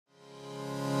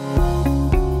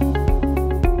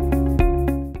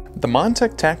The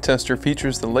MonTech Tack Tester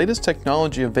features the latest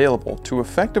technology available to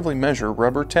effectively measure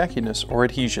rubber tackiness or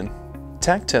adhesion.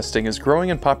 Tack testing is growing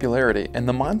in popularity, and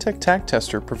the MonTech Tack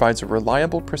Tester provides a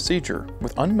reliable procedure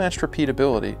with unmatched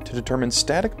repeatability to determine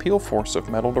static peel force of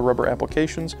metal-to-rubber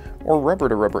applications or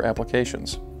rubber-to-rubber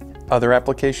applications. Other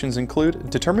applications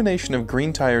include determination of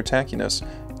green tire tackiness,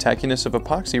 tackiness of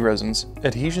epoxy resins,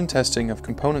 adhesion testing of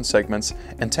component segments,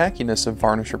 and tackiness of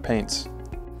varnish or paints.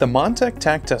 The MonTech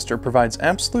Tack Tester provides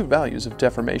absolute values of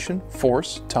deformation,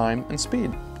 force, time, and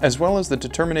speed, as well as the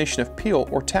determination of peel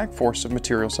or tack force of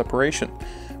material separation.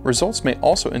 Results may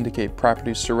also indicate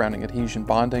properties surrounding adhesion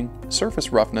bonding,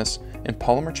 surface roughness, and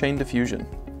polymer chain diffusion.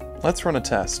 Let's run a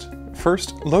test.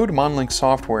 First, load MonLink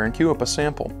software and queue up a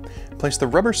sample. Place the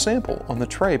rubber sample on the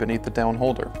tray beneath the down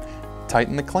holder.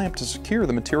 Tighten the clamp to secure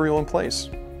the material in place.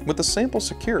 With the sample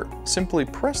secure, simply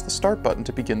press the start button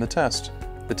to begin the test.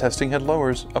 The testing head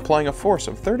lowers, applying a force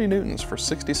of 30 newtons for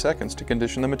 60 seconds to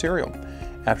condition the material.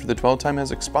 After the dwell time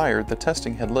has expired, the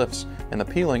testing head lifts, and the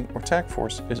peeling or tack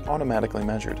force is automatically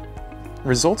measured.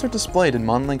 Results are displayed in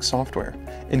MonLink software.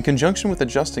 In conjunction with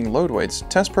adjusting load weights,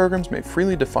 test programs may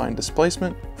freely define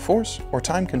displacement, force, or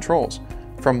time controls.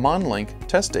 From MonLink,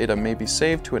 test data may be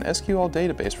saved to an SQL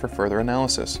database for further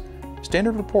analysis.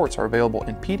 Standard reports are available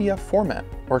in PDF format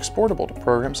or exportable to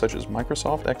programs such as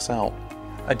Microsoft Excel.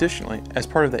 Additionally, as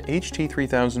part of the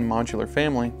HT3000 modular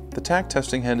family, the tack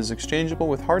testing head is exchangeable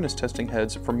with hardness testing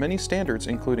heads for many standards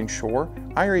including Shore,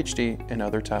 IRHD, and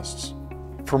other tests.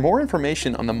 For more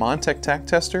information on the MonTech Tack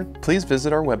Tester, please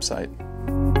visit our website.